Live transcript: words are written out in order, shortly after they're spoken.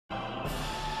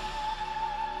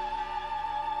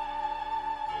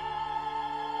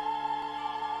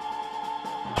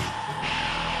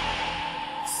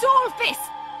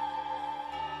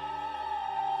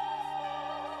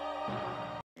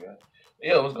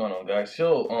Yo, what's going on, guys?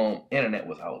 So, internet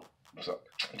was out, so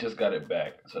just got it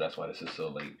back, so that's why this is so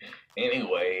late.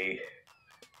 Anyway,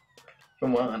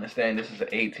 from what I understand, this is an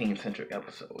 18-centric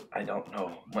episode. I don't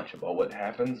know much about what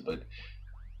happens, but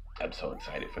I'm so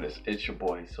excited for this. It's your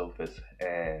boy Sophus,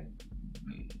 and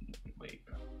wait,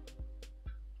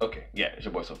 okay, yeah, it's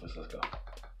your boy Sophus. Let's go.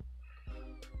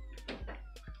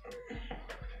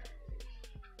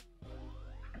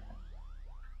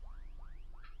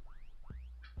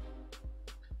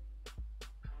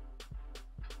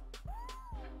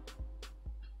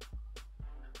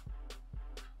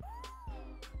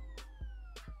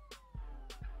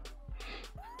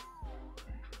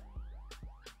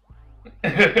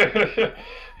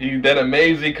 You that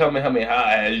amazing Kamehameha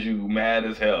has you mad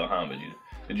as hell, huh?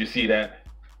 Did you see that?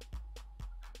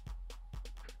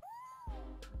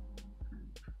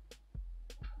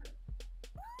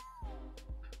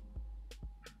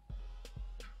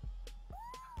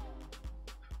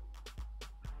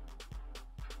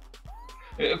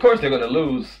 Of course they're gonna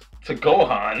lose to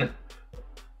Gohan.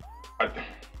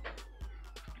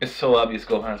 It's so obvious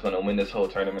Gohan's gonna win this whole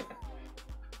tournament.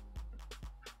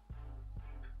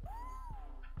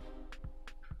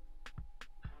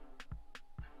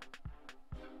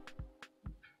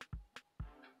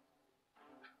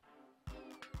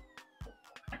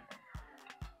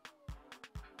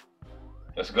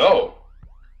 Let's go.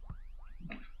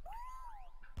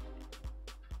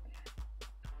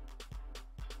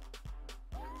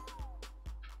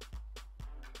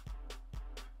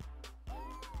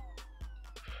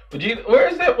 Vegeta, where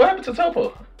is that? What happened to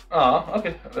Topo? Oh,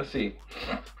 okay. Let's see.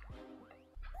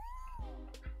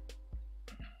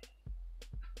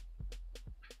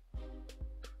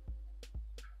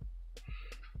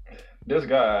 This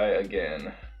guy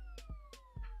again.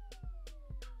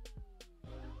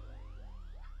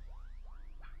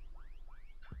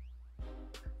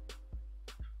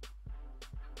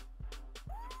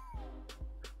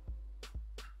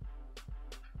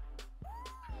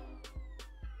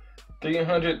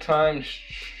 $300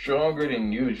 stronger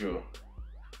than usual.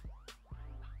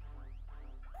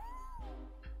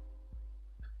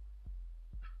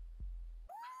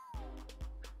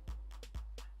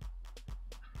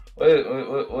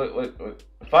 What?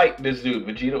 Fight this dude,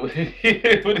 Vegeta.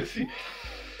 What is he?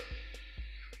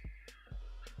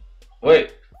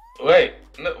 Wait.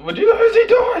 No, Vegeta, what is he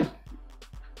doing?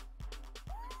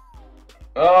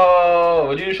 Oh,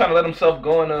 Vegeta's trying to let himself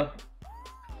go in a...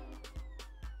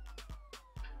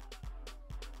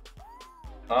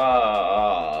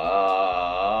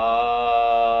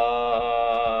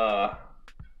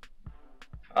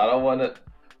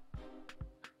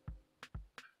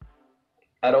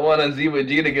 I don't want to see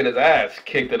Vegeta get his ass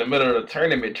kicked in the middle of the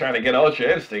tournament trying to get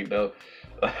Ultra Instinct though.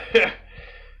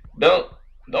 Don't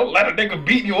let a nigga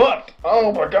beat you up.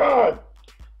 Oh my god.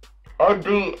 I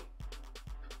do.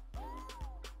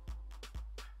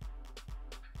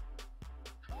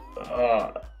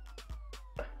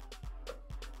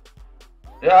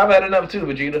 Yeah, I've had enough too,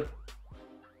 Vegeta.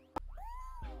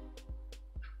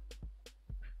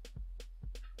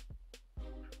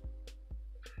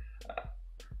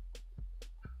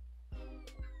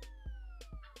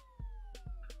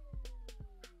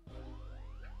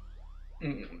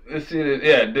 Let's see this.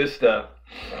 Yeah, this stuff.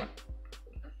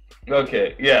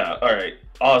 Okay, yeah, alright.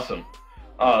 Awesome.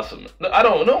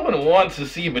 No one wants to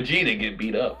see Vegeta get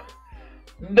beat up.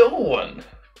 No one.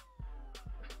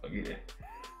 Okay.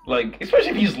 Like, especially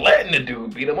if he's letting the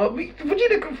dude beat him up.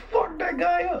 Vegeta could fuck that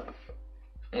guy up.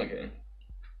 Okay.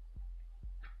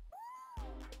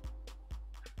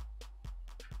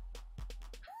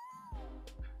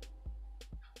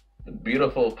 The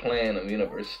beautiful plan of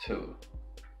Universe 2.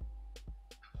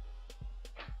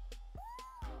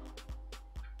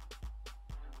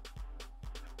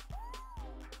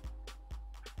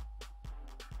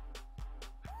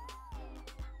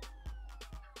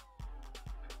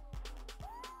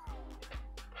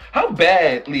 How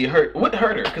badly what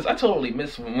hurt her? Because I totally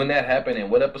missed when that happened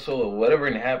and what episode or whatever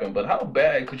it happened, but how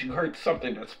bad could you hurt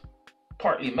something that's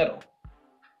partly metal?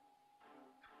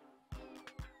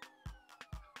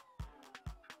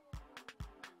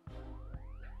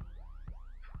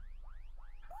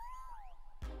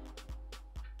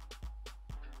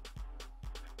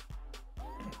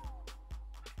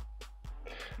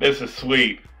 This is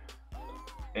sweet.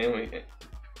 Anyway.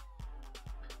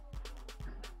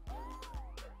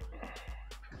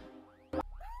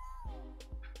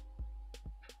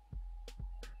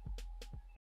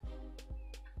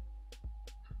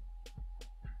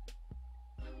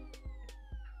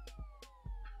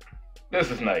 This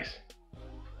is nice.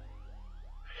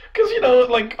 Because, You know,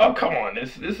 like, oh, come on,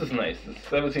 this is nice. This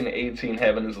 17 to 18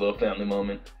 having this little family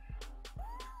moment.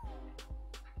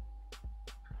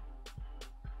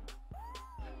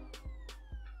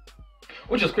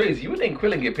 Which is crazy. You would think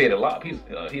Krillin get paid a lot. He's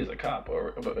a cop,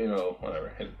 or, but you know,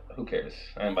 whatever. Who cares?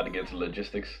 I ain't about to get into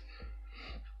logistics.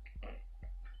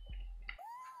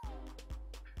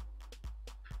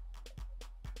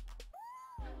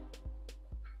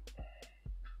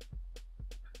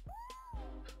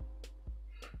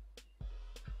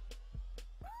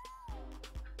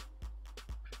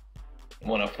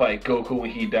 Want to fight Goku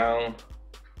when he down,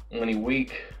 when he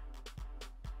weak?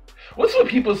 What's with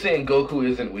people saying Goku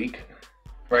isn't weak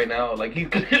right now? Like, he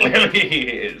clearly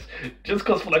is. Just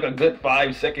because for like a good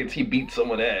 5 seconds he beat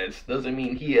someone's ass doesn't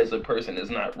mean he as a person is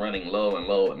not running low and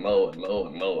low and low and low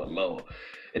and low and low.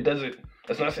 It doesn't.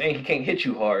 It's not saying he can't hit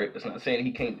you hard. It's not saying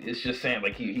he can't. It's just saying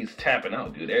like he's tapping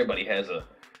out, dude. Everybody has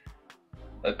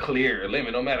a clear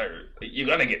limit. No matter, you're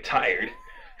gonna get tired,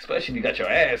 especially if you got your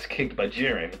ass kicked by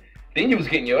Jiren. Then you was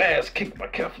getting your ass kicked by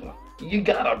Kefla. You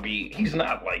gotta be. He's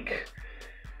not like.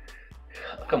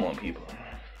 Come on, people.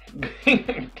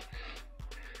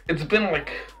 It's been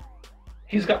like.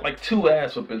 He's got like 2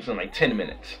 ass whoopings in like 10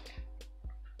 minutes.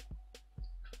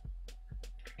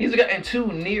 He's gotten 2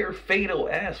 near fatal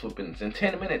ass whoopings in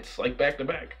 10 minutes, like back to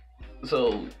back.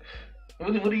 So,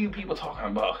 what are you people talking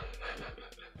about?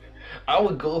 I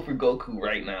would go for Goku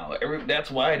right now.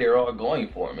 That's why they're all going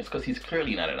for him. It's because he's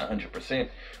clearly not at 100%.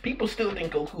 People still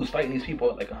think Goku's fighting these people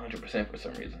at like 100% for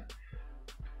some reason.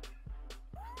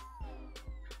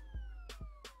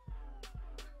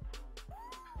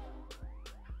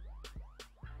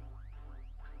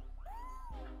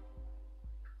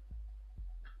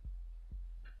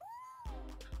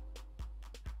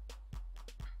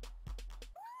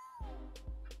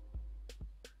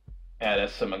 Yeah,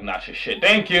 that's some obnoxious shit.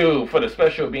 Thank you for the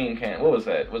special beam cannon. What was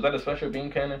that? Was that a special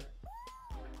beam cannon?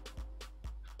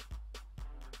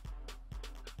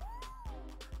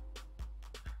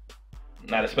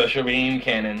 Not a special beam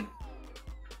cannon,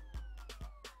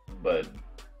 but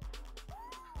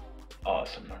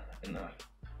awesome enough.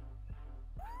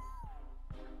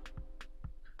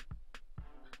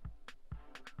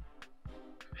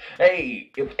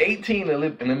 Hey, if 18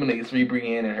 eliminates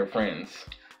Rhibrianne and her friends,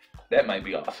 that might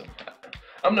be awesome.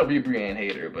 I'm no Rhibrianne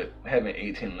hater, but having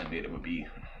 18 eliminated would be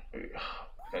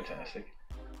fantastic.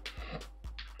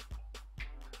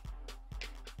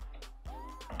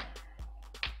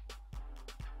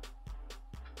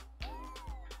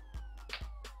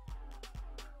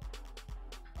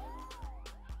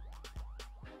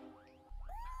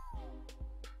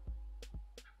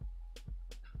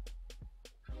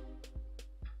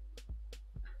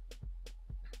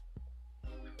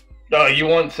 Oh, you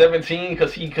want 17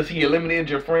 because he eliminated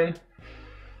your friend?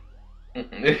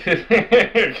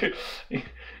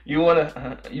 you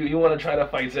wanna try to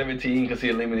fight 17 because he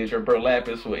eliminated your bro?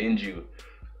 Lapis will end you.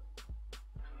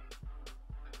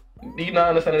 Do you not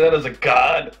understand that as a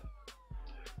god?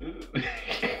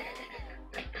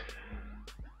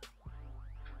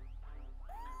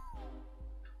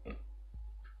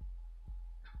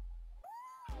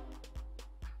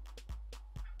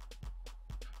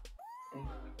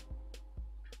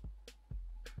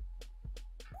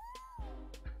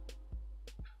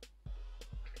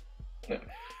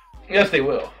 Yes, they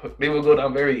will. They will go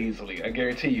down very easily. I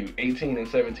guarantee you, 18 and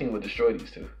 17 will destroy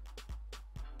these two.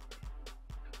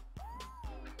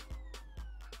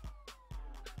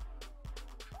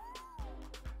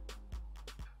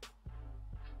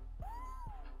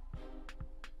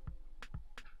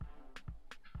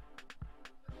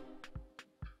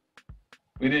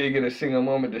 We didn't get a single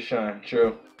moment to shine.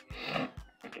 True.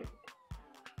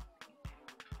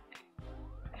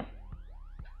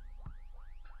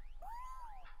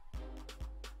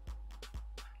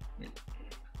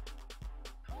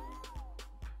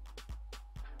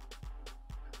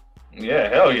 Yeah,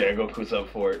 hell yeah, Goku's up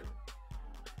for it.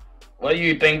 Why do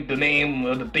you think the name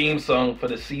of the theme song for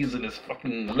the season is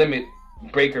fucking Limit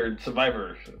Breaker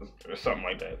Survivor or something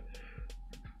like that?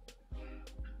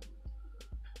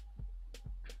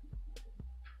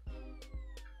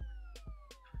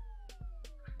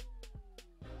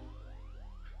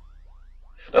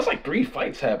 That's like 3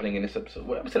 fights happening in this episode.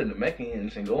 What happened to the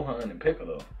Namekians and Gohan and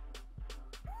Piccolo?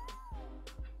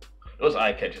 Those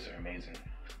eye catches are amazing.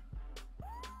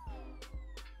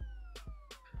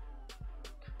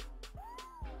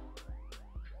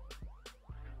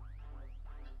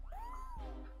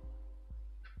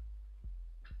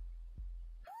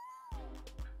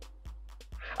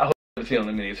 I hope to see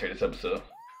eliminates her this episode.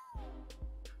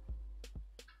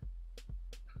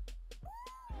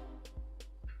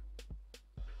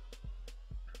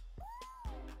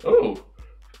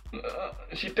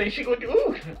 straight. She gonna do.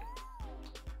 Ooh.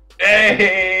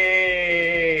 Hey.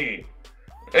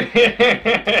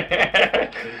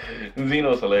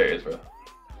 Xeno's hilarious, bro.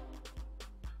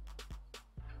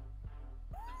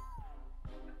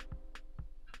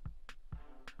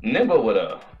 Nimble with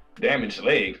a damaged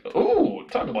leg. Ooh,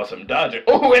 talk about some dodging.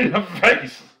 Ooh, in the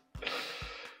face.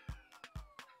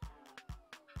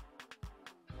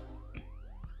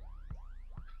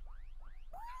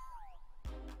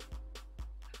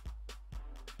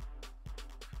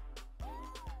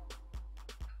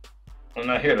 I'm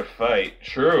not here to fight.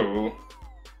 True.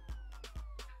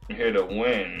 I'm here to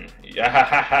win.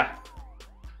 Yeah.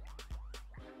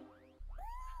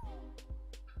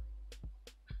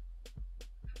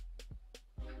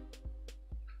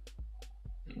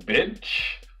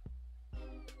 Bitch.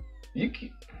 You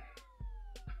keep.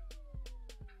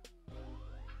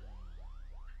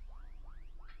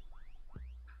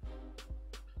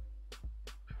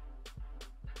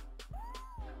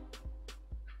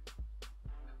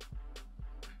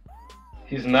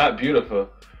 He's not beautiful.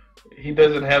 He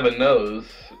doesn't have a nose.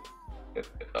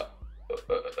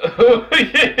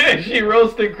 She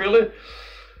roasted Krillin.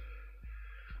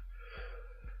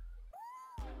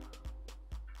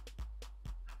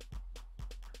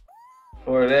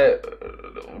 For that,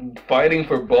 fighting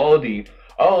for Baldy.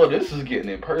 Oh, this is getting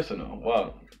impersonal.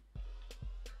 Wow.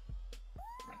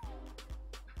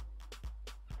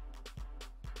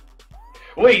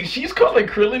 Wait, she's calling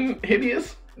Krillin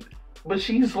hideous, but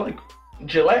she's like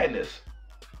gelatinous.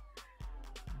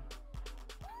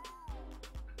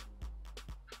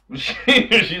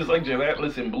 She's like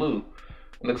gelatinous in blue.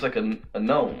 Looks like a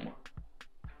gnome.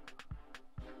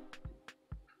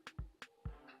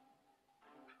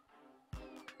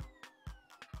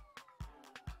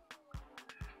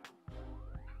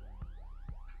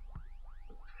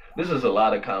 This is a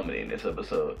lot of comedy in this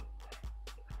episode.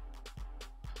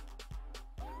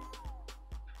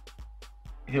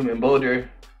 Human boulder.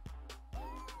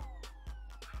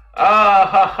 Ah,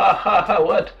 ha, ha, ha, ha,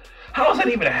 what? How is that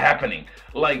even happening?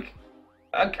 Like,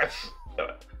 I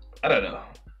don't know.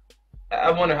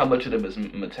 I wonder how much of them is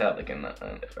metallic and not,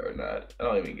 or not. I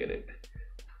don't even get it.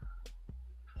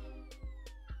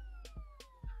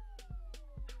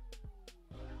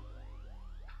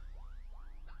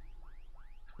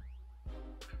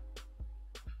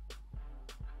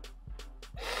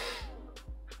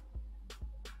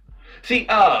 See,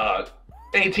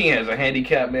 18 has a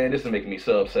handicap, man. This is making me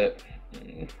so upset.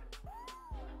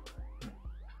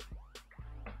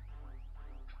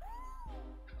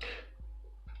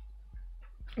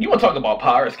 You want to talk about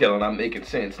power scale and not making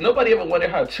sense. Nobody ever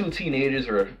wondered how two teenagers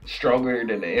were stronger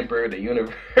than the Emperor of the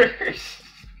Universe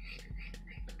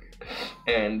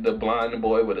and the blind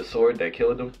boy with a sword that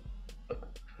killed him.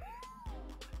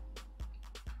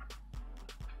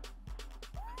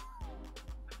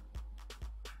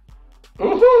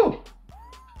 Woohoo!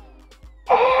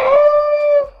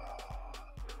 Oh!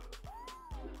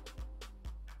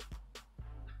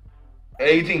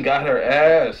 18 got her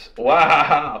ass.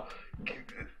 Wow.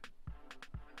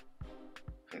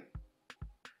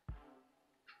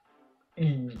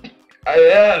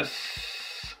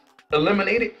 Yes.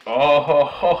 Eliminated.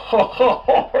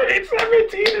 Oh, it's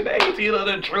 17 and 18 of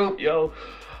the troop, yo.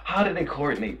 How did they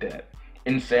coordinate that?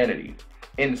 Insanity.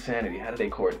 Insanity. How did they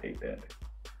coordinate that?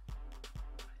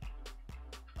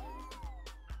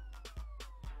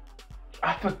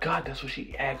 I forgot that's what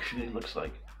she actually looks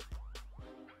like.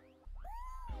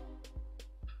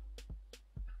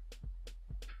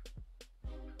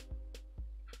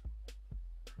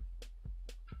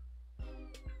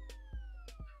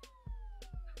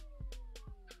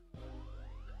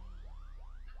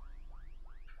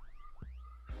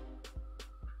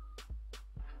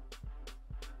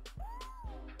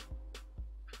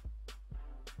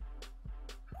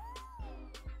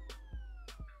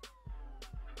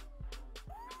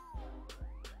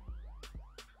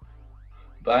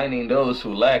 Binding those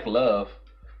who lack love.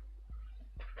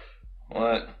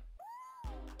 What?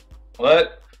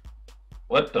 What?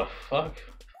 What the fuck?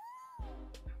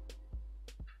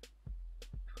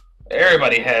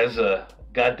 Everybody has a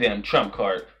goddamn trump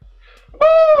card.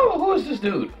 Oh, who is this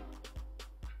dude?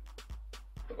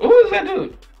 Who is that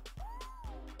dude?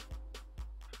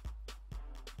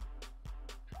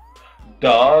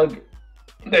 Dog?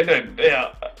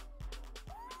 Yeah.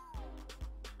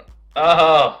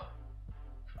 Oh.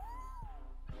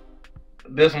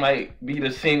 This might be the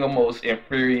single most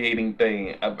infuriating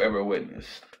thing I've ever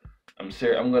witnessed. I'm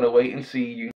serious. I'm gonna wait and see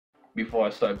you before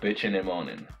I start bitching and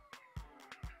moaning.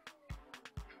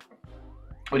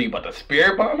 What are you about, the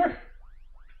spirit bomber?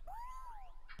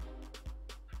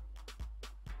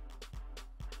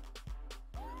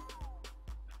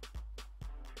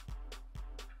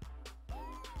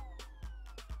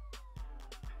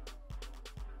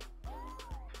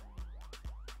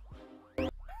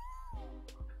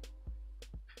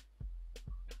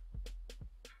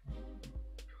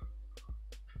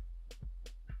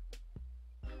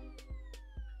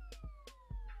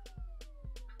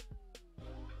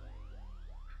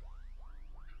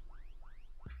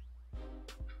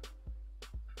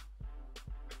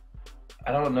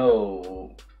 I don't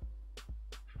know.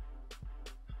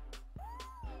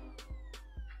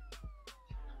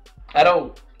 I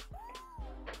don't.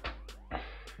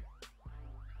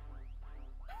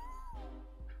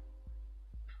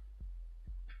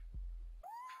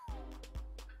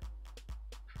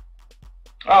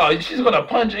 Oh, she's gonna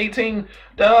punch 18,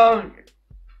 dog.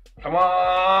 Come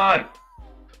on.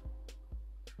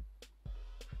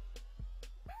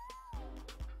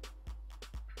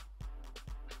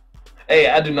 Hey,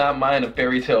 I do not mind a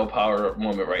fairy tale power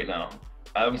moment right now.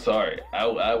 I'm sorry.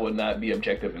 I would not be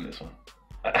objective in this one.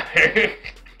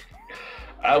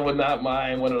 I would not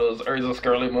mind one of those Urza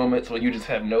Scarlet moments when you just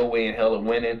have no way in hell of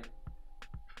winning.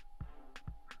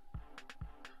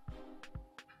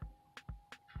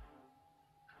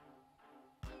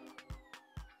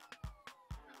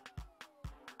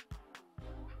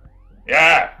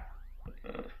 Yeah!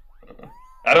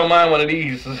 I don't mind one of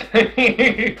these.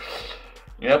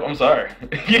 Yep, I'm sorry.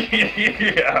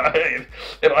 Yeah, it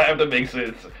don't have to make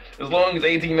sense. As long as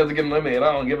 18 doesn't get eliminated,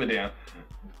 I don't give a damn.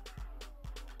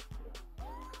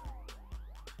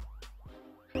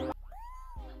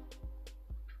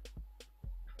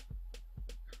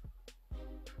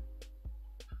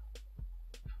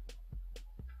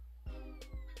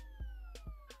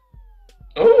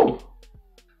 Ooh!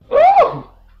 Ooh!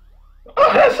 Oh,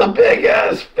 that's a big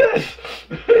ass fist!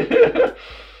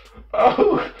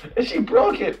 Oh, and she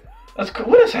broke it. That's cool.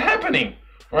 What is happening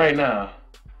right now?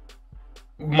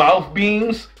 Mouth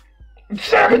beams?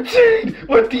 17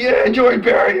 with the android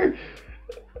barrier.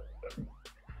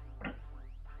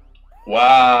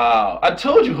 Wow. I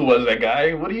told you who was that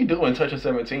guy. What are you doing touching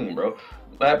 17, bro?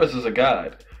 Lapis is a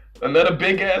god. Another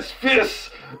big ass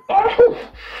fist. Oh,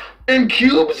 and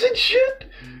cubes and shit.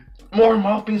 More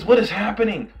mouth beams. What is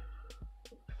happening?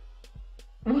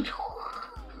 What?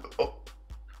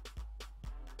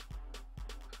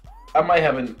 I might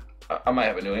have a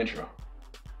new intro.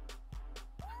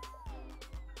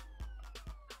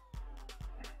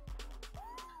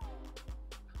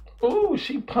 Ooh,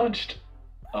 she punched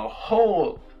a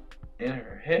hole in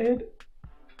her head.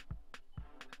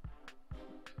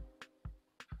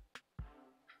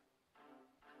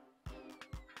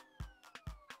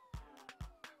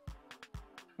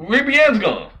 Rhibrianne's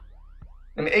gone.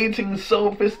 And 18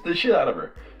 soul fisted the shit out of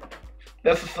her.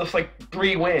 That's like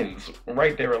 3 wins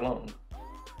right there alone.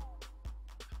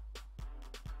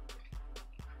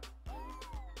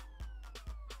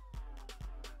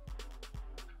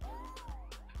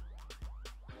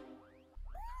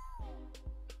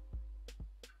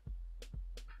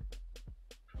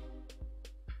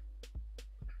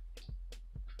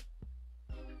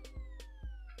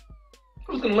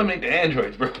 Who's gonna eliminate the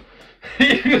androids, bro?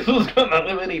 Who's gonna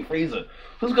eliminate Frieza?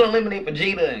 Who's gonna eliminate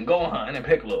Vegeta and Gohan and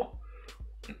Piccolo?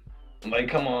 Like,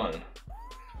 come on.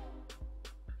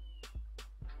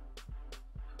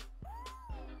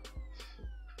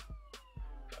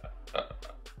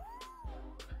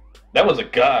 That was a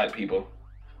god, people.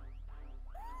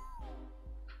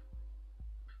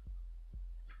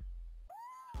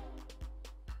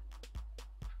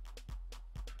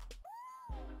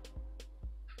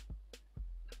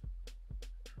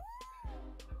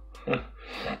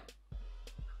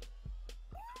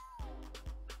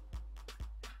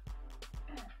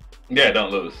 Yeah,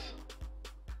 don't lose.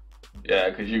 Yeah,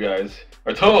 because you guys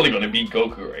are totally going to beat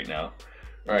Goku right now.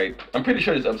 Alright, I'm pretty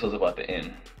sure this episode's about to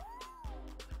end.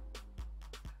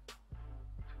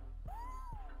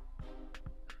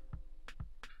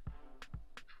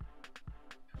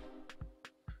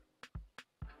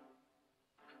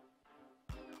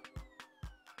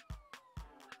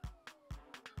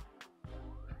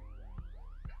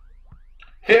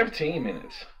 "15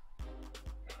 minutes.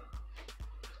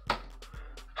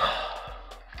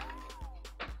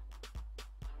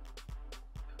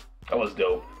 That was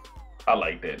dope. I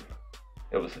liked it.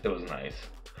 It was nice.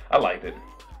 I liked it.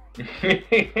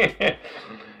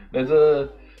 There's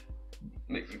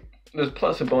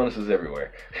plus and bonuses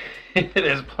everywhere.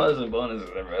 There's plus and bonuses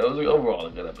everywhere. It was overall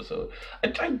a good episode. I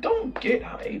don't get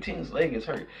how 18's leg is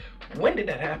hurt. When did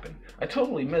that happen? I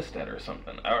totally missed that or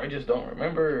something. I just don't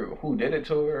remember who did it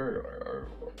to her. Or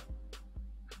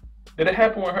did it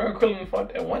happen when her and Krillin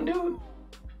fought that one dude?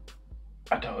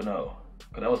 I don't know.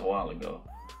 Because that was a while ago.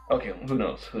 Okay, who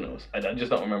knows? Who knows? I just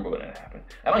don't remember when it happened.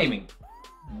 I don't even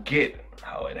get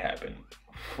how it happened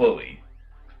fully.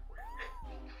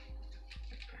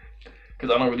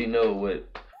 Because I don't really know what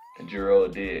Jiro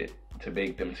did to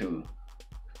make them two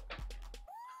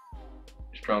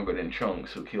stronger than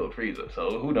Trunks, who killed Frieza.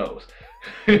 So who knows?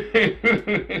 Who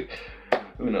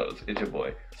knows? It's your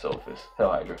boy, Sophus.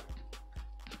 Hell Hydra.